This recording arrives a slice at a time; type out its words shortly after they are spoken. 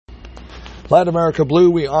Light America Blue,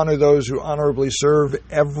 we honor those who honorably serve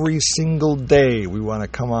every single day. We want to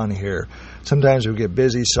come on here. Sometimes we get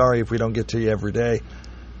busy. Sorry if we don't get to you every day.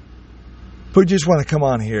 But we just want to come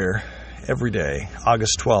on here every day.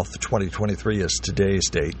 August 12th, 2023 is today's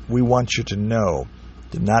date. We want you to know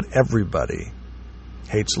that not everybody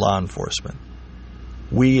hates law enforcement.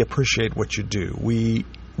 We appreciate what you do. We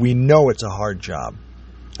know it's a hard job.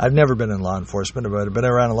 I've never been in law enforcement, but I've been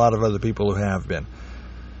around a lot of other people who have been.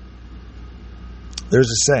 There's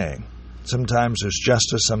a saying, sometimes there's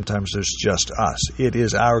justice, sometimes there's just us. It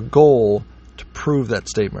is our goal to prove that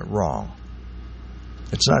statement wrong.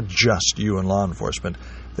 It's not just you in law enforcement.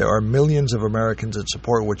 There are millions of Americans that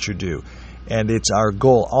support what you do. And it's our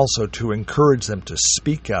goal also to encourage them to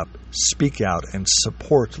speak up, speak out, and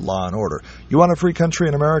support law and order. You want a free country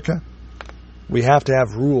in America? We have to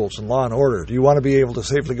have rules and law and order. Do you want to be able to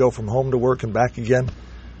safely go from home to work and back again?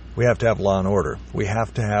 We have to have law and order. We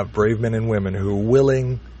have to have brave men and women who are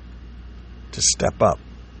willing to step up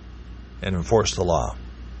and enforce the law.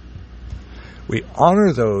 We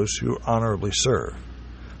honor those who honorably serve.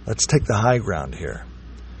 Let's take the high ground here.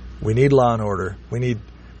 We need law and order. We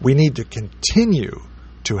need to continue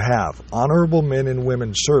to have honorable men and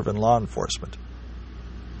women serve in law enforcement.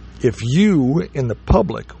 If you, in the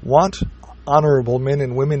public, want honorable men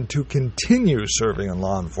and women to continue serving in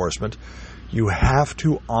law enforcement, you have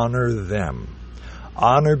to honor them.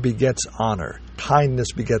 Honor begets honor.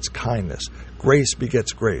 Kindness begets kindness. Grace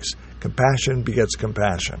begets grace. Compassion begets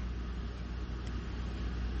compassion.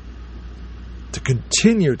 To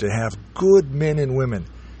continue to have good men and women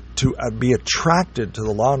to be attracted to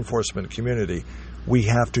the law enforcement community, we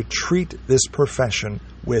have to treat this profession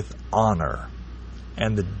with honor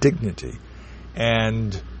and the dignity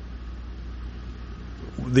and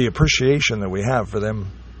the appreciation that we have for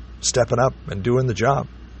them stepping up and doing the job.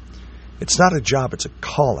 It's not a job, it's a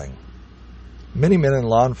calling. Many men in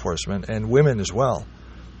law enforcement, and women as well,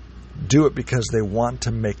 do it because they want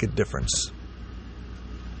to make a difference.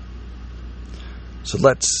 So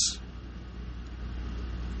let's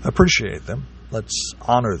appreciate them, let's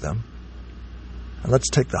honor them, and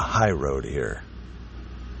let's take the high road here.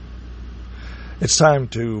 It's time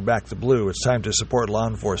to back the blue. It's time to support law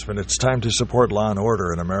enforcement. It's time to support law and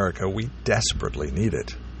order in America. We desperately need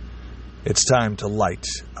it. It's time to light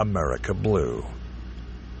America blue.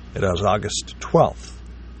 It is August 12th,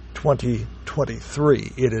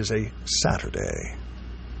 2023. It is a Saturday.